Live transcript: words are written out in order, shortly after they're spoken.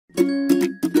Hey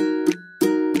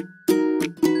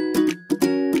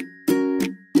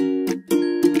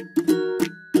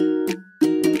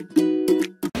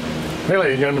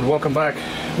ladies and gentlemen, welcome back.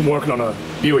 I'm working on a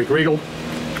Buick Regal.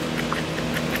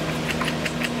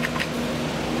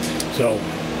 So,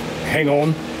 hang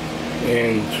on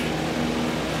and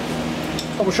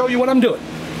I will show you what I'm doing.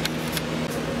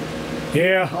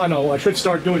 Yeah, I know, I should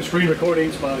start doing screen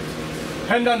recordings, but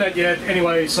haven't done that yet.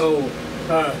 Anyway, so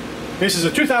this is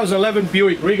a 2011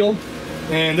 Buick Regal,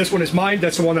 and this one is mine.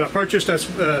 That's the one that I purchased. That's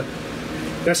the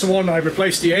one I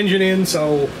replaced the engine in.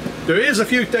 So there is a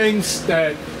few things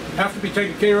that have to be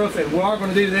taken care of, and we are going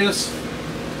to do this.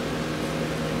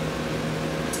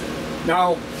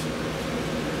 Now,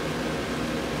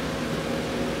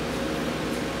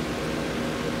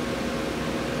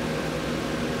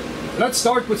 let's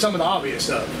start with some of the obvious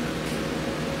stuff.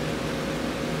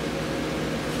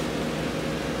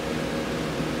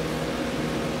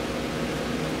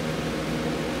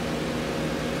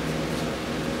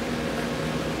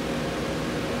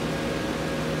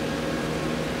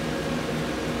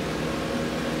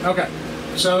 Okay,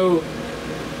 so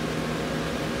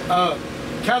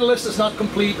catalyst is not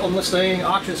complete on this thing,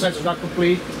 oxygen sensor is not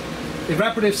complete,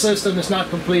 evaporative system is not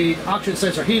complete, oxygen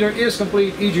sensor heater is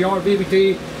complete, EGR,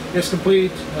 VVT is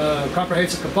complete,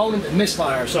 comprehensive component, and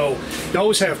misfire. So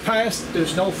those have passed,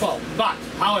 there's no fault. But,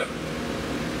 however,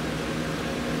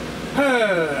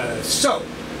 so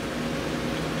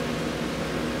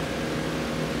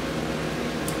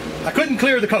I couldn't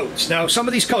clear the codes. Now some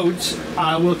of these codes,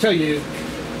 I will tell you,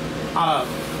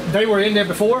 they were in there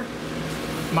before.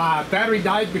 My battery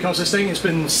died because this thing has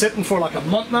been sitting for like a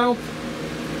month now.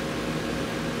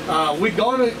 We're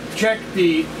going to check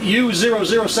the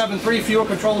U0073 fuel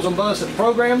controls on bus that's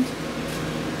programmed.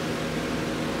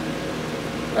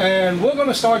 And we're going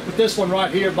to start with this one right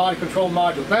here, body control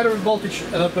module. Battery voltage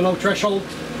below threshold.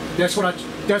 That's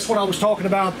what I was talking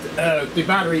about, the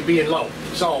battery being low.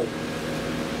 So,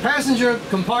 passenger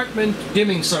compartment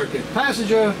dimming circuit.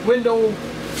 Passenger window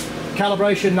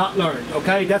calibration not learned.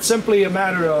 Okay, that's simply a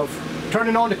matter of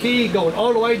turning on the key, going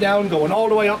all the way down, going all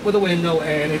the way up with the window,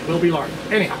 and it will be learned.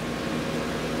 Anyhow,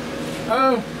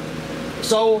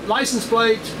 so license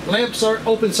plate, lamp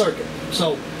open circuit.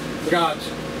 So we got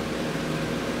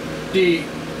the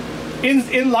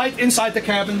in light inside the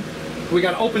cabin. We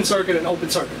got open circuit and open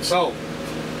circuit. So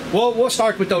we'll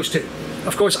start with those two.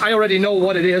 Of course, I already know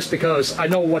what it is because I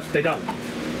know what they done.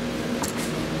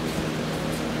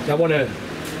 I want to.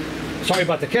 Sorry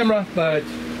about the camera, but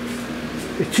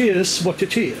it is what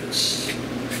it is.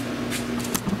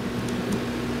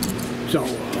 So,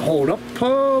 hold up,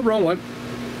 wrong one.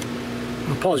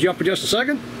 I'll pause you up for just a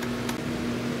second.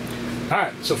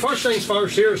 Alright, so first things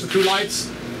first, here's the two lights.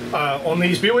 On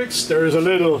these Buicks, there's a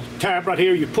little tab right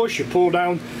here. You push, you pull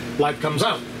down, light comes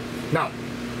out. Now,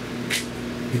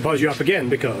 you pause you up again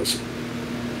because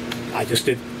I just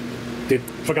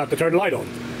forgot to turn the light on.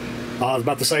 I was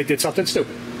about to say did something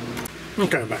stupid.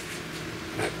 Okay, I'm back.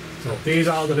 Right. So these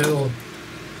are the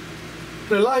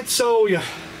lights. So yeah,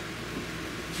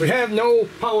 we have no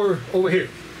power over here.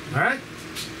 All right.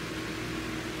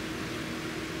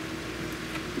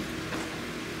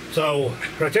 So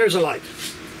right there's a light.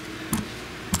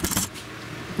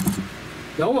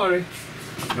 Don't worry.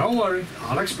 Don't worry.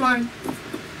 I'll explain.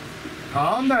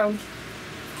 Calm down.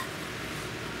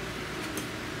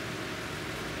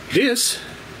 This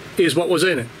is what was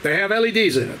in it. They have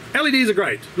LEDs in it. LEDs are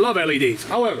great. Love LEDs.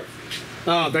 However,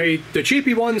 the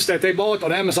cheapy ones that they bought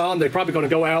on Amazon, they're probably going to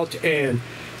go out, and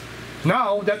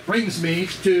now that brings me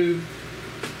to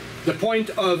the point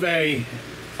of a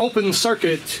open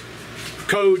circuit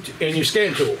code in your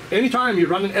scan tool. Anytime you're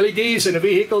running LEDs in a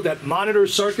vehicle that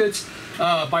monitors circuits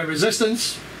by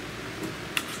resistance,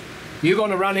 you're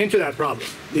going to run into that problem.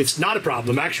 It's not a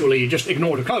problem, actually. You just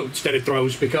ignore the codes that it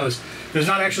throws because there's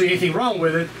not actually anything wrong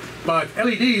with it, but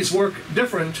LEDs work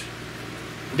different.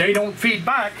 They don't feed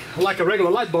back like a regular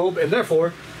light bulb, and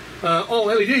therefore all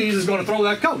LEDs is going to throw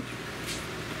that code.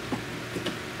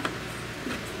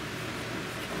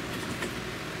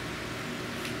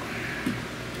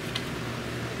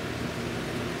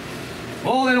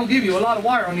 Oh, they don't give you a lot of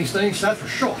wire on these things, that's for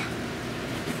sure.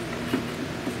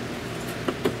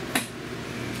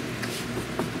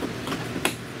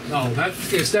 So that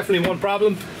is definitely one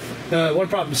problem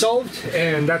solved,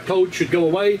 and that code should go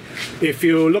away. If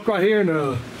you look right here in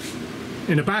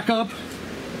the backup,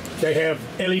 they have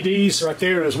LEDs right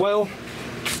there as well.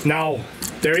 Now,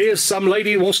 there is some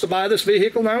lady who wants to buy this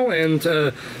vehicle now, and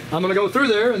I'm going to go through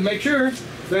there and make sure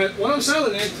that when I'm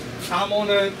selling it, I'm going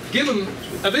to give them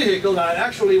a vehicle that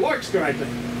actually works correctly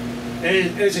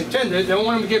and as intended. Don't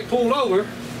want them to get pulled over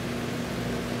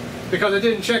because I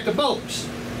didn't check the bulbs.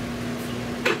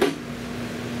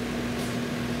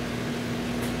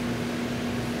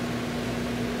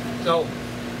 So,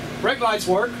 brake lights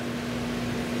work.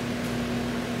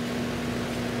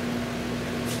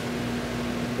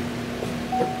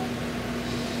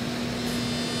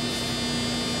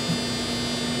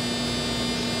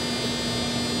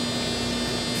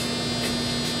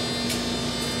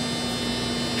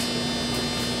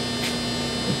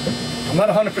 I'm not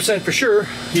 100% for sure.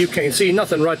 You can't see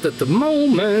nothing right at the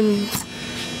moment.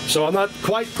 So I'm not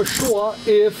quite for sure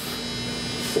if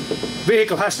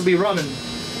vehicle has to be running.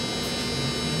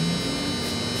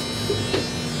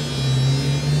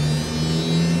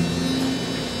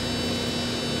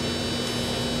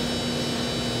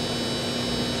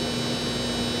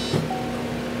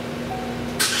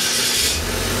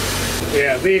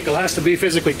 Yeah, vehicle has to be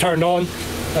physically turned on.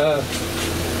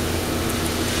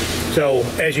 So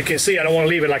as you can see, I don't want to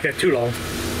leave it like that too long.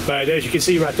 But as you can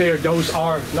see right there, those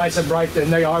are nice and bright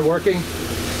and they are working.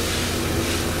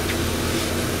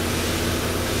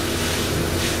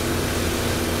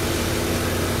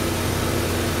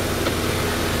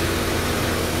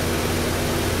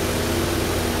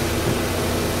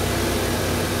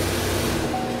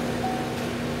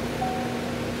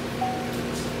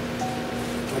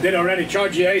 I did already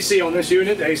charge the AC on this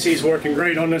unit. The AC is working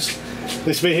great on this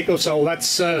vehicle, so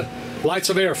that's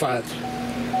lights are verified.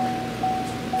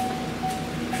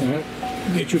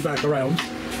 Get you back around.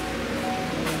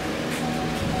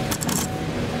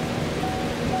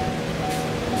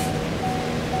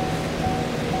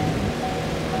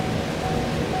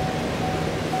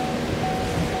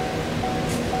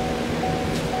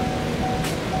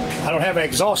 I don't have an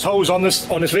exhaust hose on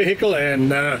this vehicle,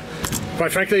 and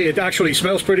quite frankly, it actually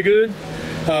smells pretty good,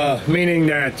 meaning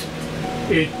that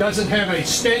it doesn't have a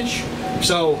stench,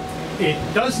 so it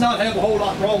does not have a whole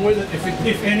lot wrong with it,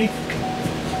 if any.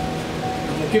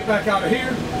 We'll get back out of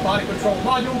here. Body control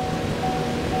module.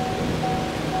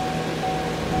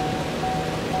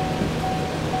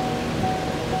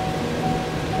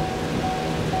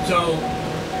 So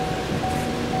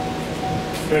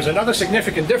there's another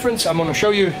significant difference. I'm going to show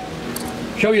you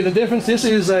the difference. This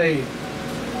is a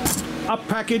up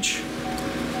package.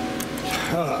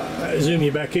 Zoom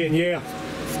you back in. Yeah,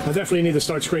 I definitely need to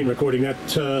start screen recording. That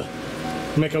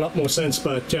make a lot more sense,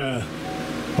 but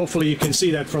hopefully you can see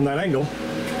that from that angle.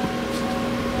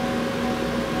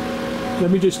 Let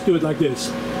me just do it like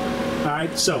this. All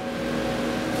right, so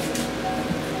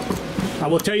I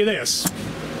will tell you this.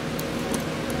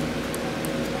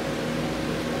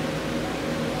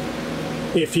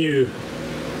 If you're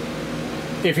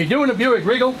doing a Buick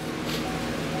Regal,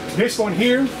 this one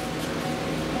here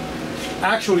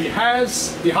actually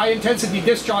has the high intensity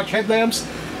discharge headlamps.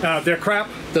 They're crap.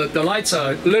 The lights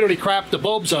are literally crap. The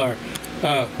bulbs are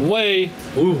way,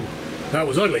 ooh, that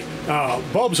was ugly.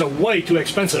 Bulbs are way too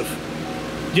expensive.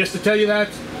 Just to tell you that,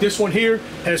 this one here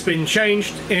has been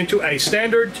changed into a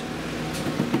standard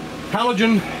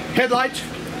halogen headlight.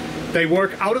 They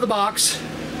work out of the box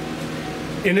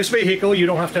in this vehicle. You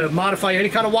don't have to modify any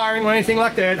kind of wiring or anything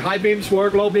like that. High beams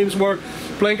work, low beams work,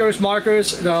 blinkers,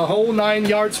 markers, the whole 9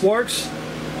 yards works.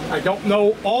 I don't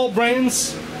know all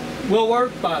brands will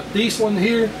work, but these one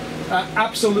here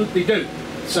absolutely do.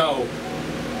 So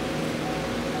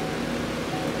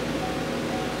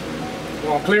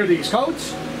we'll clear these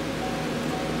coats.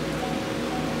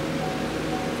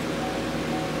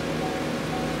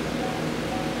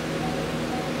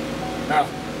 Now,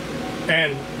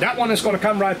 and that one is going to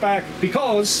come right back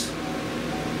because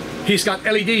he's got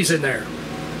LEDs in there.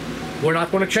 We're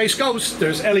not going to chase ghosts.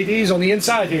 There's LEDs on the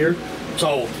inside here.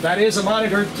 So that is a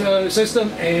monitored system,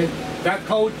 and that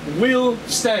coat will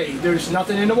stay. There's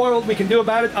nothing in the world we can do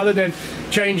about it other than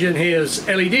changing his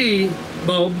LED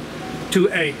bulb to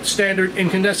a standard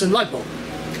incandescent light bulb.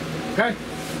 Okay?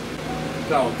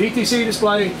 So DTC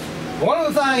display. One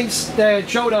of the things that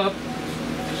showed up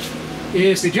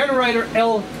is the generator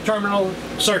L terminal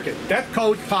circuit. That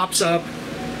code pops up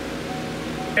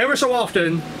ever so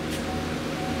often,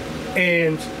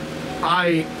 and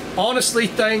I honestly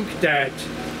think that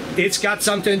it's got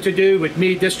something to do with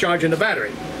me discharging the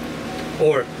battery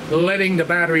or letting the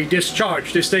battery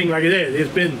discharge this thing like it is.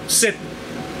 It's been sitting.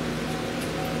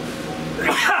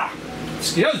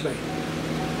 Excuse me.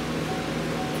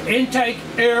 Intake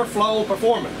airflow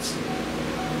performance.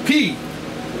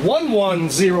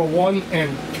 P1101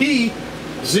 and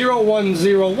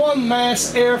P0101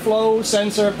 mass airflow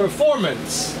sensor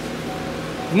performance.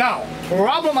 Now,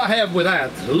 problem I have with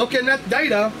that, looking at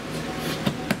data,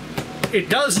 it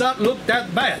does not look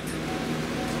that bad.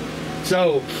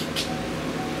 So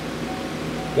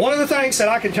One of the things that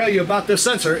I can tell you about this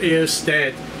sensor is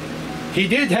that he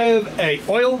did have a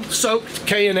oil-soaked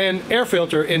K&N air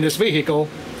filter in this vehicle.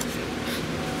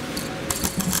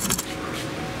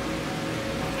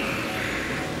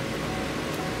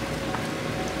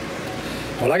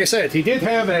 Well, like I said, he did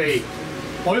have a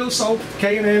oil-soaked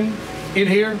K&N in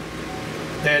here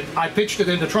that I pitched it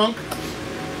in the trunk.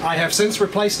 I have since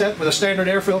replaced that with a standard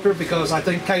air filter because I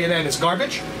think K&N is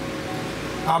garbage.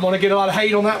 I'm gonna get a lot of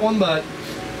hate on that one, but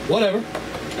whatever.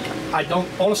 I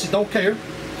honestly don't care.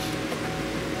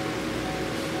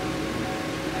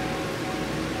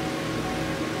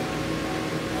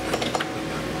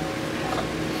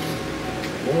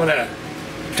 I'm gonna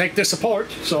take this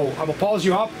apart, so I'm gonna pause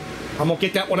you up. I'm gonna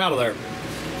get that one out of there.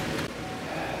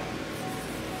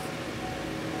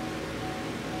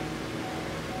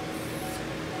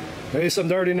 There's some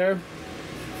dirt in there.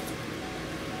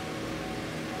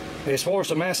 As far as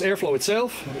the mass airflow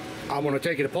itself, I'm going to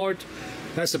take it apart.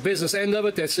 That's the business end of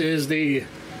it. This is the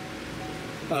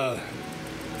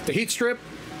heat strip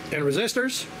and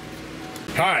resistors.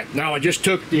 Alright, now I just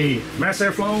took the mass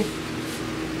airflow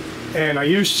and I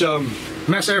used some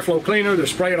mass airflow cleaner to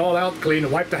spray it all out, clean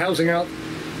and wipe the housing out.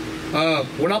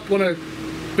 We're not going to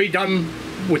be done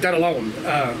with that alone.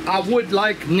 I would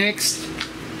like next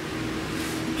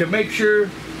to make sure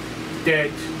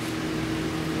that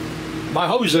my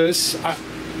hoses, I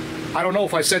don't know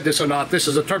if I said this or not, this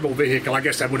is a turbo vehicle, I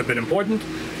guess that would have been important.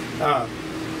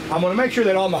 I'm going to make sure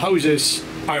that all my hoses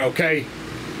are okay,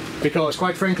 because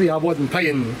quite frankly I wasn't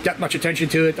paying that much attention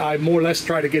to it. I more or less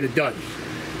try to get it done.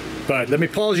 But let me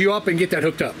pause you up and get that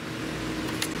hooked up.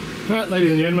 Alright,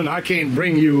 ladies and gentlemen, I can't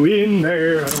bring you in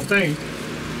there, I don't think.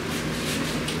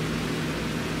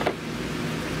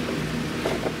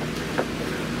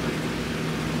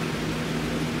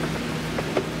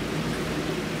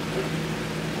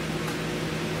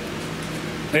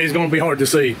 It's going to be hard to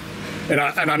see, and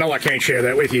I know I can't share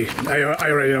that with you. I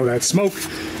already know that. Smoke,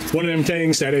 one of them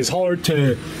things that is hard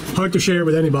to share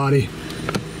with anybody.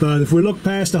 But if we look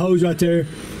past the hose right there,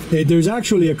 there's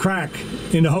actually a crack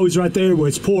in the hose right there where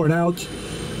it's pouring out.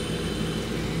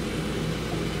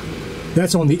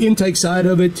 That's on the intake side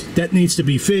of it. That needs to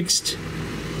be fixed.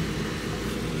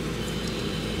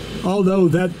 Although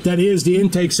that is the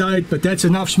intake side, but that's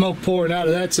enough smoke pouring out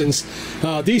of that, since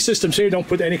these systems here don't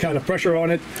put any kind of pressure on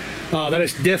it. That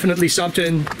is definitely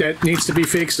something that needs to be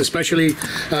fixed, especially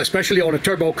on a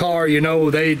turbo car. You know,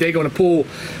 they're going to pull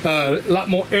a lot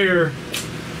more air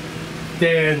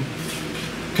than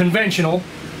conventional.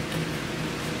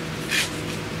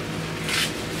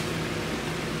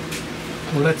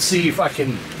 Well, let's see if I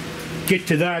can get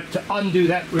to that, to undo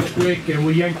that real quick, and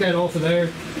we'll yank that off of there.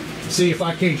 See if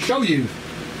I can't show you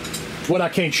what I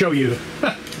can't show you.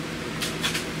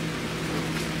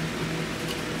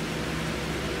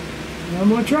 I'm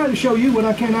going to try to show you what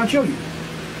I cannot show you.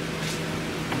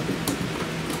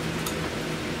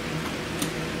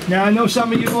 Now I know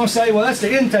some of you are going to say, well, that's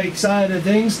the intake side of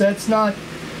things, that's not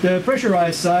the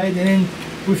pressurized side. And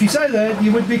if you say that,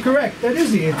 you would be correct. That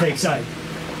is the intake side.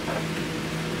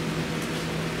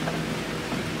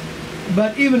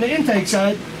 But even the intake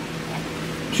side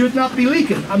should not be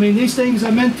leaking. I mean, these things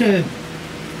are meant to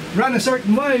run a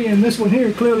certain way, and this one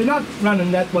here clearly not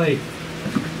running that way.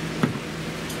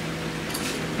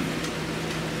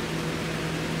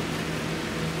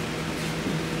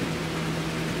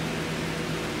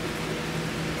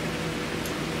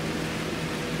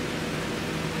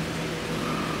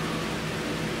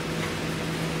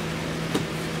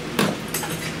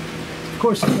 Of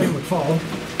course the thing would fall.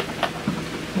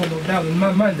 Although down in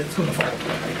my mind it's going to fall.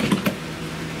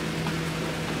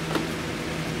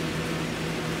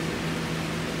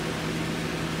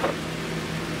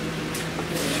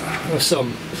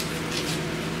 Some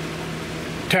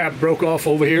tab broke off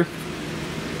over here.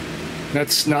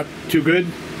 That's not too good.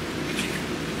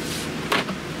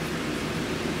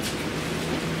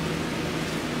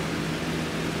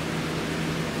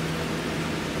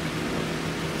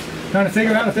 Trying to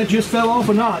figure out if it just fell off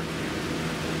or not.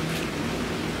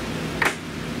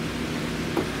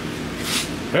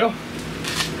 Well,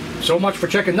 so much for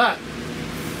checking that.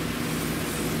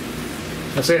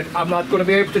 I said I'm not going to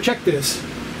be able to check this,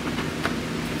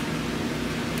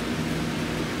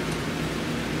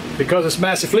 because this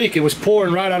massive leak, it was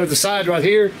pouring right out of the side right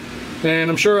here,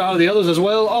 and I'm sure out of the others as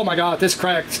well. Oh my God, this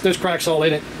crack's all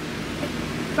in it.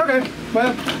 Okay,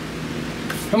 well,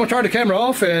 I'm gonna turn the camera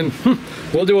off and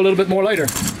we'll do a little bit more later.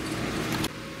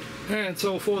 And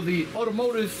so for the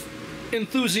automotive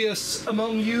enthusiasts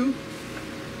among you,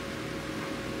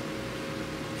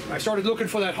 I started looking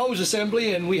for that hose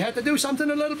assembly, and we had to do something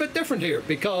a little bit different here,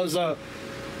 because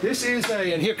This is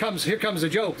a, and here comes the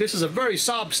joke. This is a very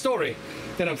sob story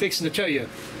that I'm fixing to tell you.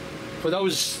 For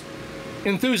those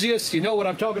enthusiasts, you know what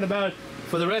I'm talking about.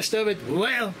 For the rest of it,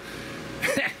 well,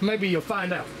 maybe you'll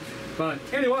find out. But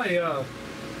anyway,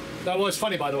 that was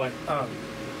funny, by the way.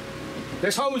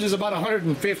 This hose is about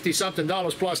 $150 something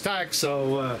plus tax,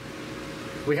 so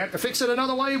we had to fix it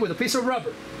another way with a piece of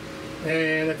rubber.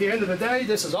 And at the end of the day,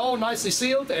 this is all nicely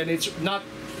sealed, and it's not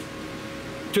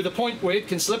to the point where it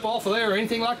can slip off of there or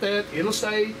anything like that. It'll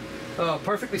stay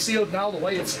perfectly sealed now the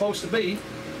way it's supposed to be.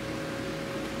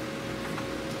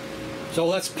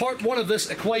 So that's part one of this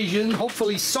equation,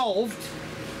 hopefully solved.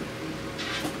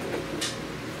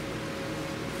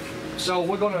 So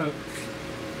we're going to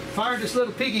fire this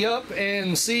little piggy up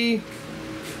and see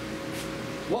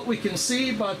what we can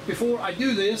see. But before I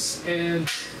do this, and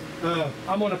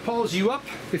I'm going to pause you up.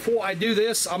 Before I do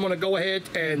this, I'm going to go ahead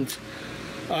and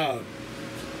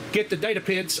get the data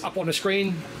pins up on the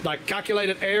screen, like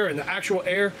calculated air and the actual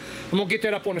air. I'm going to get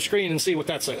that up on the screen and see what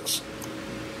that says.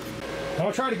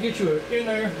 I'll try to get you in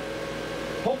there.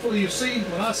 Hopefully you see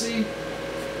what I see.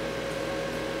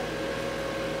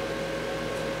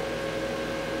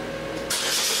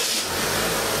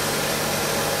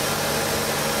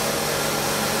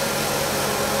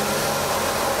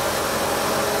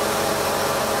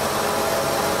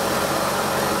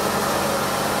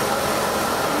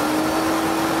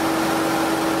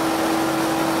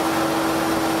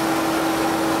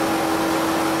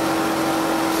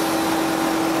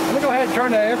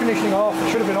 Turn the air conditioning off.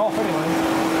 It should have been off anyway.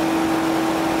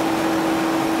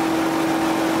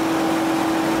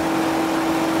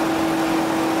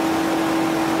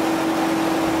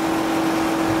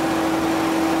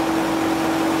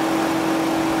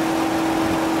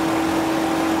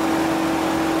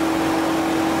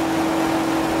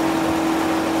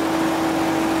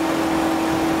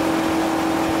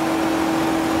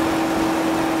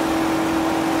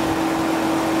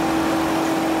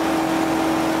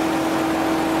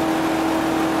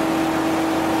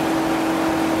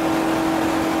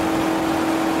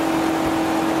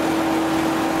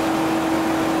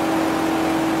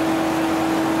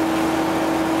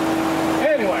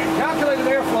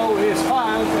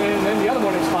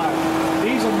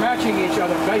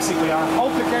 Basically, I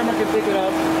hope the camera can pick it up.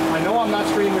 I know I'm not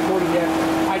screen recording yet.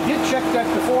 I did check that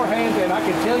beforehand, and I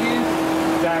can tell you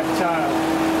that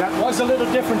that was a little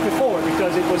different before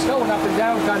because it was going up and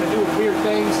down, kind of doing weird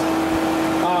things.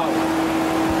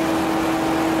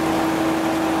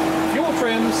 Fuel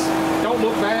trims don't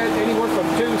look bad, anywhere from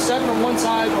 2.7 on one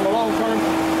side on the long term,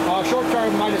 short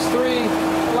term -3.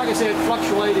 Like I said,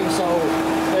 fluctuating, so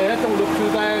that don't look too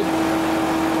bad.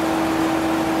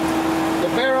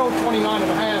 Barrel 29.5,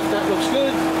 that looks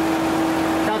good.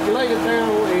 Calculated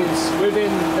barrel is within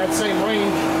that same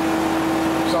range,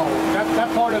 so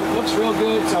that part of it looks real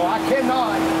good. So I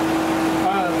cannot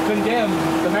condemn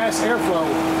the mass airflow.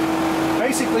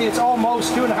 Basically, it's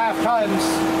almost 2.5 times,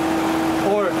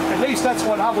 or at least that's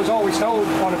what I was always told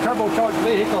on a turbocharged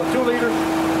vehicle, a 2-liter,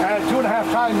 at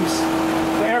 2.5 times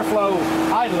the airflow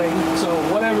idling. So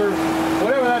whatever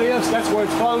that is, that's where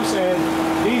it's close, and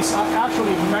these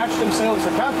actually match themselves.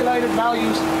 The calculated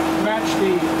values match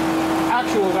the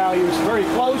actual values very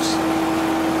close,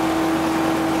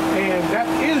 and that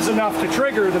is enough to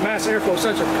trigger the mass airflow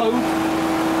sensor code.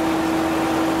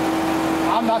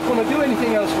 I'm not going to do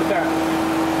anything else with that.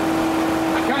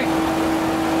 Okay.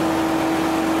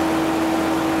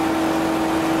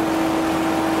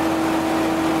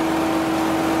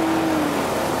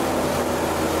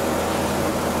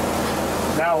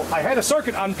 Now, I had a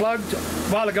circuit unplugged a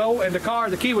while ago, and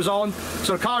the key was on,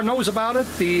 so the car knows about it.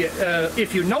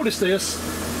 If you notice this,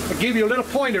 I'll give you a little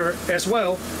pointer as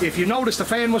well. If you notice the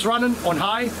fan was running on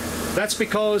high, that's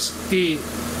because the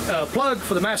plug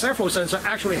for the mass airflow sensor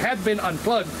actually had been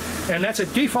unplugged, and that's a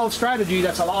default strategy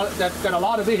that a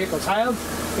lot of vehicles have.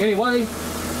 Anyway,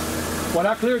 when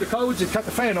I cleared the codes, it cut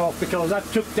the fan off because that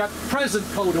took that present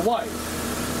code away.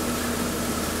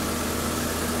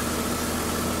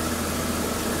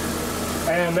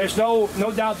 And there's no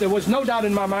doubt, there was no doubt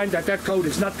in my mind that code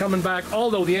is not coming back,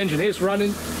 although the engine is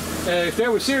running. If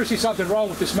there was seriously something wrong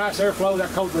with this mass airflow,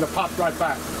 that code would have popped right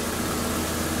back.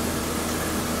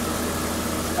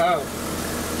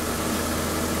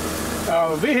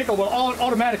 Vehicle will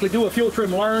automatically do a fuel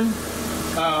trim learn.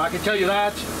 I can tell you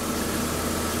that.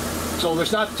 So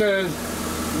there's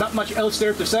not much else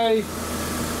there to say.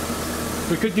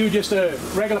 We could do just a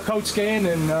regular code scan,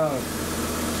 and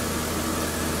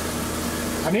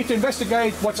I need to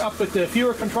investigate what's up with the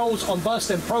fuel controls on bus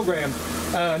and program.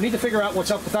 I need to figure out what's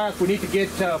up with that. We need to get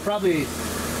probably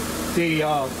the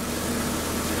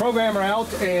programmer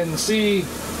out and see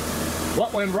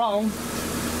what went wrong.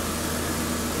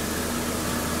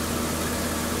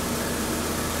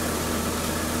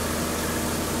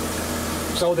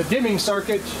 So the dimming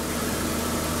circuit,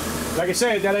 like I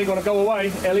said, that ain't going to go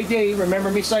away. LED, remember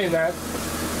me saying that.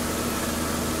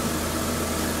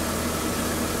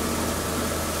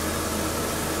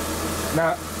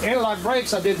 Now, analog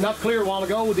brakes I did not clear a while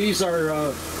ago. These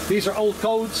are old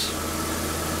codes.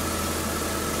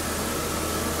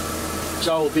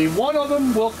 So the one of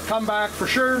them will come back for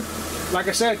sure. Like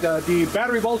I said, the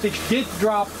battery voltage did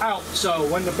drop out. So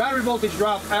when the battery voltage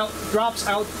drops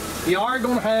out, you are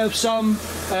going to have some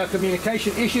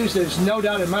communication issues. There's no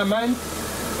doubt in my mind.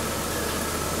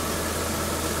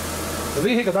 The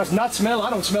vehicle does not smell. I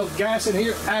don't smell gas in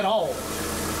here at all.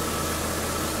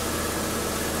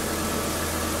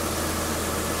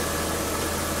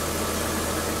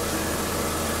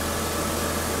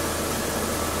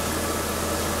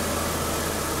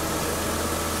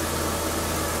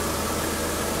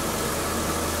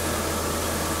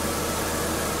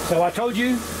 So I told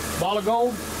you a while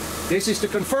ago, this is to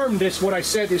confirm this, what I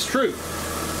said is true.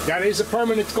 That is a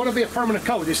permanent, it's going to be a permanent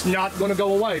code. It's not going to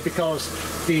go away because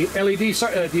the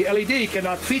LED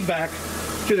cannot feedback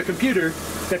to the computer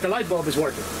that the light bulb is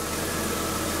working.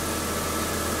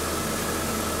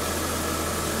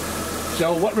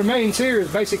 So what remains here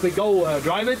is basically go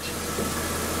drive it.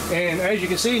 And as you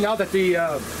can see, now that the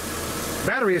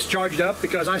battery is charged up,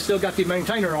 because I still got the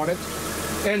maintainer on it,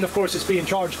 and of course it's being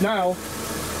charged now,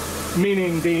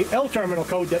 meaning the L terminal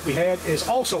code that we had is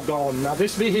also gone. Now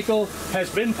this vehicle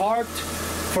has been parked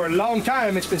for a long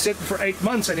time. It's been sitting for 8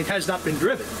 months and it has not been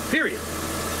driven, period.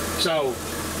 So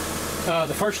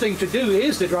the first thing to do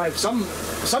is to drive.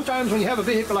 Sometimes when you have a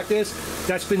vehicle like this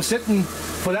that's been sitting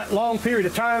for that long period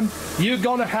of time, you're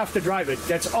gonna have to drive it.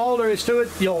 That's all there is to it.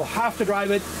 You'll have to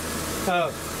drive it,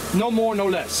 no more, no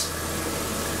less.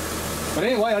 But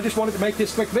anyway, I just wanted to make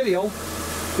this quick video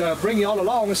to bring you all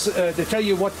along to tell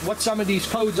you what some of these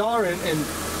codes are and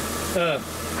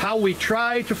how we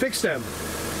try to fix them.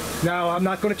 Now, I'm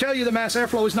not going to tell you the mass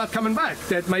airflow is not coming back.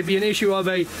 That may be an issue of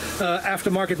a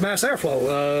aftermarket mass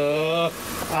airflow.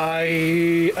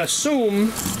 I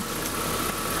assume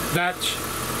that,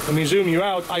 let me zoom you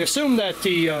out, I assume that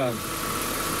the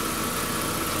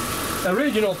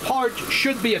original part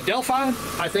should be a Delphi.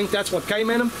 I think that's what came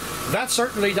in them. That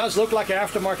certainly does look like an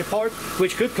aftermarket part,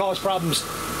 which could cause problems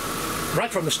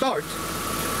right from the start.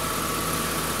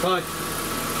 But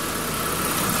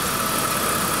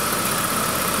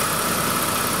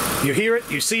you hear it,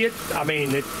 you see it. I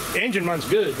mean, the engine runs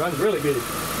good, runs really good.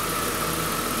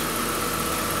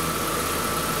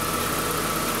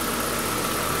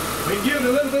 Been giving it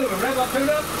a little bit of a rev up, tune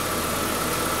up.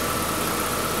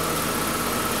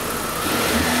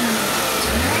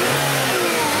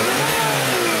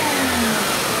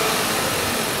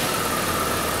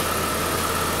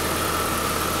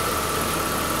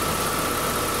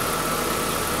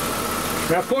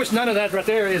 Now, of course, none of that right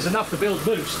there is enough to build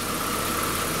boost.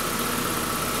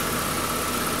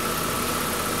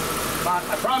 But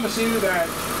I promise you that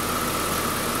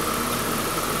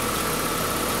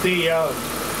the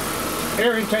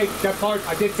air intake, that part,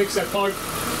 I did fix that part.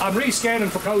 I'm re-scanning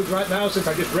for codes right now since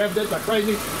I just revved it like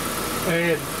crazy.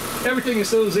 And everything is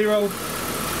still 0.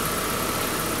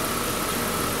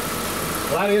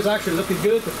 Well, that is actually looking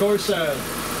good. Of course,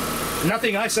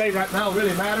 nothing I say right now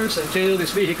really matters until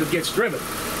this vehicle gets driven.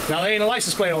 Now, there ain't a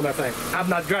license plate on that thing. I'm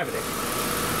not driving it.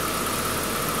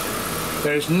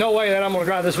 There's no way that I'm going to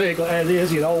drive this vehicle as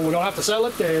is. You know, we don't have to sell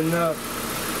it, and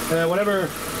whenever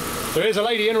there is a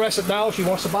lady interested now, she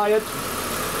wants to buy it,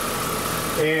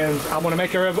 and I want to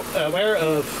make her aware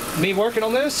of me working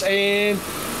on this, and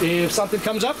if something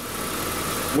comes up,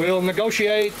 we'll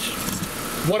negotiate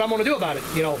what I'm going to do about it.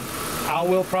 You know, I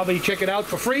will probably check it out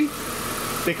for free,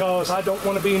 because I don't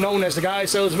want to be known as the guy who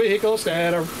sells vehicles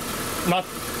that are not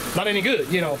any good,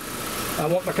 you know. I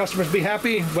want my customers to be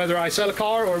happy, whether I sell a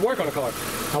car or work on a car.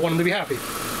 I want them to be happy.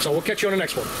 So we'll catch you on the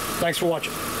next one. Thanks for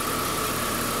watching.